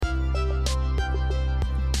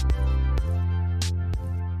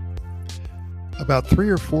About 3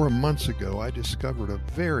 or 4 months ago, I discovered a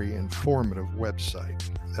very informative website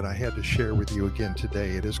that I had to share with you again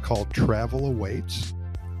today. It is called Travel Awaits,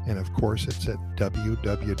 and of course, it's at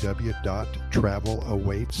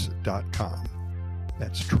www.travelawaits.com.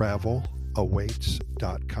 That's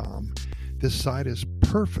travelawaits.com. This site is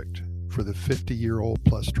perfect for the 50-year-old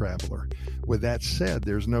plus traveler. With that said,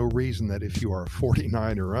 there's no reason that if you are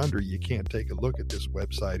 49 or under, you can't take a look at this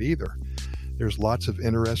website either. There's lots of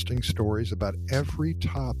interesting stories about every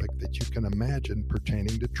topic that you can imagine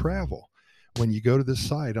pertaining to travel. When you go to the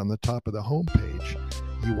site, on the top of the homepage,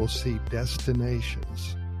 you will see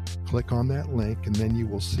destinations. Click on that link, and then you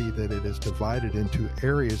will see that it is divided into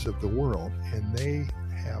areas of the world, and they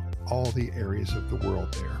have all the areas of the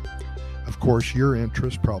world there. Of course, your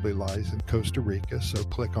interest probably lies in Costa Rica, so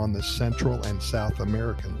click on the Central and South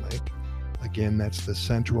American link. Again, that's the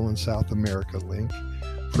Central and South America link.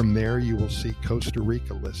 From there, you will see Costa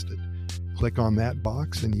Rica listed. Click on that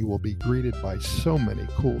box and you will be greeted by so many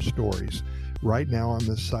cool stories. Right now on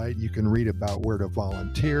the site, you can read about where to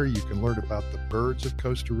volunteer. You can learn about the birds of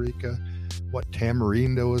Costa Rica, what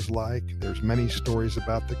Tamarindo is like. There's many stories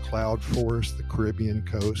about the cloud forest, the Caribbean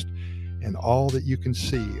coast, and all that you can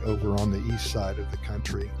see over on the east side of the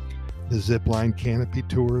country. The zipline canopy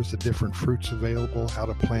tours, the different fruits available, how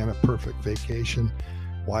to plan a perfect vacation,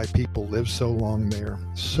 why people live so long there,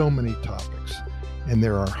 so many topics. And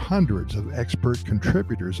there are hundreds of expert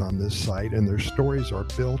contributors on this site, and their stories are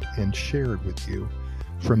built and shared with you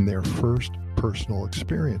from their first personal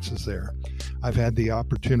experiences there. I've had the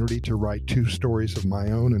opportunity to write 2 stories of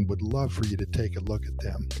my own and would love for you to take a look at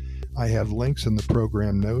them. I have links in the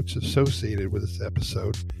program notes associated with this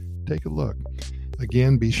episode. Take a look.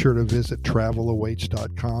 Again, be sure to visit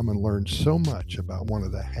travelawaits.com and learn so much about one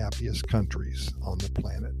of the happiest countries on the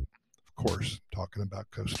planet. Of course, talking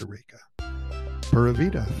about Costa Rica. Pura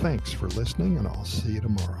Vida, thanks for listening, and I'll see you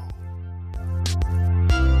tomorrow.